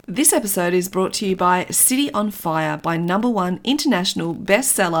This episode is brought to you by City on Fire by #1 international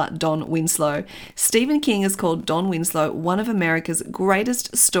bestseller Don Winslow. Stephen King has called Don Winslow one of America's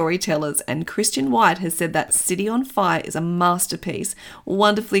greatest storytellers, and Christian White has said that City on Fire is a masterpiece,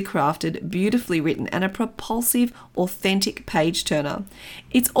 wonderfully crafted, beautifully written, and a propulsive, authentic page-turner.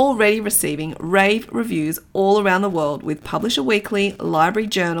 It's already receiving rave reviews all around the world, with Publisher Weekly, Library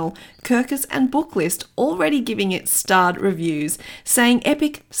Journal, Kirkus and Booklist already giving it starred reviews, saying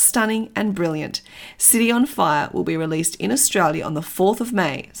epic, stunning and brilliant. City on Fire will be released in Australia on the 4th of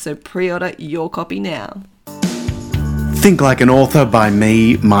May, so pre-order your copy now. Think Like an Author by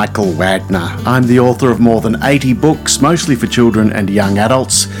me, Michael Wagner. I'm the author of more than 80 books, mostly for children and young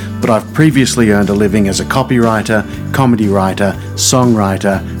adults, but I've previously earned a living as a copywriter, comedy writer,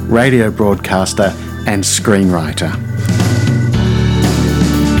 songwriter, radio broadcaster and screenwriter.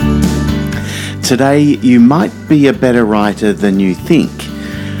 Today, you might be a better writer than you think.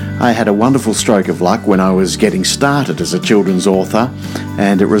 I had a wonderful stroke of luck when I was getting started as a children's author,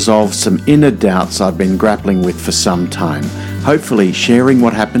 and it resolved some inner doubts I've been grappling with for some time. Hopefully, sharing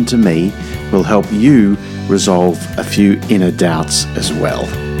what happened to me will help you resolve a few inner doubts as well.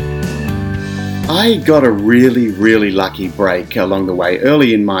 I got a really lucky break along the way.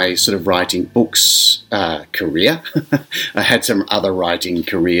 Early in my sort of writing books career, I had some other writing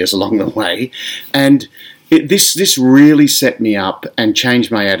careers along the way, and this really set me up and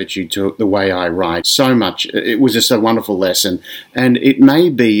changed my attitude to the way I write so much. It was just a wonderful lesson, and it may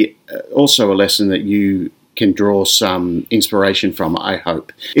be also a lesson that you can draw some inspiration from, I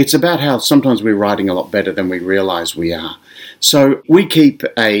hope. It's about how sometimes we're writing a lot better than we realise we are. So we keep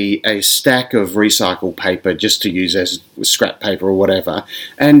a stack of recycled paper just to use as scrap paper or whatever.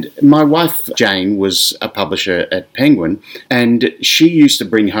 And my wife, Jane, was a publisher at Penguin, and she used to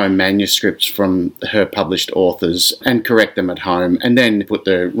bring home manuscripts from her published authors and correct them at home and then put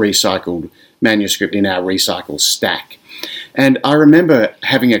the recycled manuscript in our recycled stack. And I remember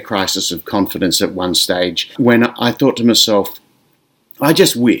having a crisis of confidence at one stage when I thought to myself, I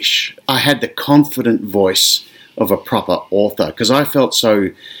just wish I had the confident voice of a proper author, because I felt so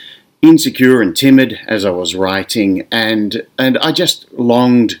insecure and timid as I was writing, and I just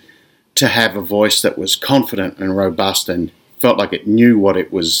longed to have a voice that was confident and robust and felt like it knew what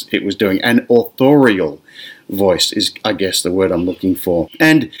it was doing. An authorial voice is, I guess, the word I'm looking for.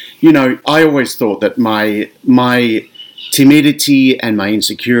 And, you know, I always thought that my timidity and my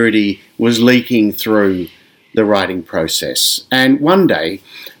insecurity was leaking through the writing process. And one day,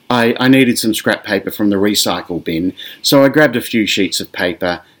 I needed some scrap paper from the recycle bin, so I grabbed a few sheets of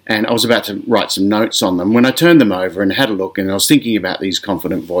paper and I was about to write some notes on them when I turned them over and had a look, and I was thinking about these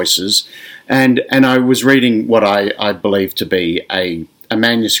confident voices, and I was reading what I believed to be a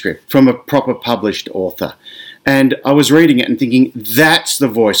manuscript from a proper published author. And I was reading it and thinking, that's the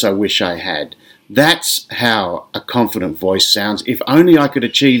voice I wish I had. That's how a confident voice sounds. If only I could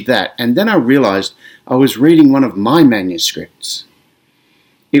achieve that. And then I realised I was reading one of my manuscripts.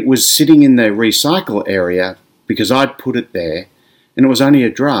 It was sitting in the recycle area because I'd put it there, and it was only a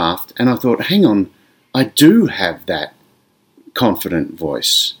draft, and I thought, hang on, I do have that confident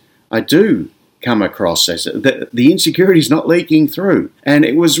voice. I do come across as the insecurity's not leaking through. And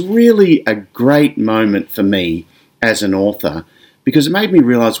it was really a great moment for me as an author, because it made me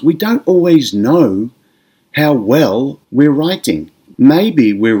realise we don't always know how well we're writing.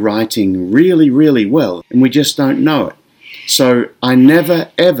 Maybe we're writing really well, and we just don't know it. So I never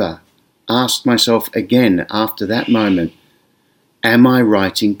ever asked myself again after that moment, am I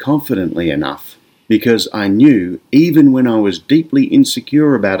writing confidently enough? Because I knew, even when I was deeply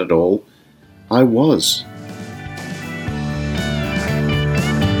insecure about it all, I was.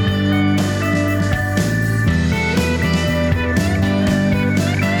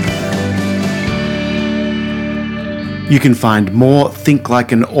 You can find more Think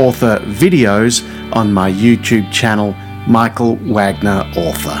Like an Author videos on my YouTube channel, Michael Wagner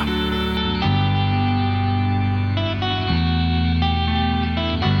Author.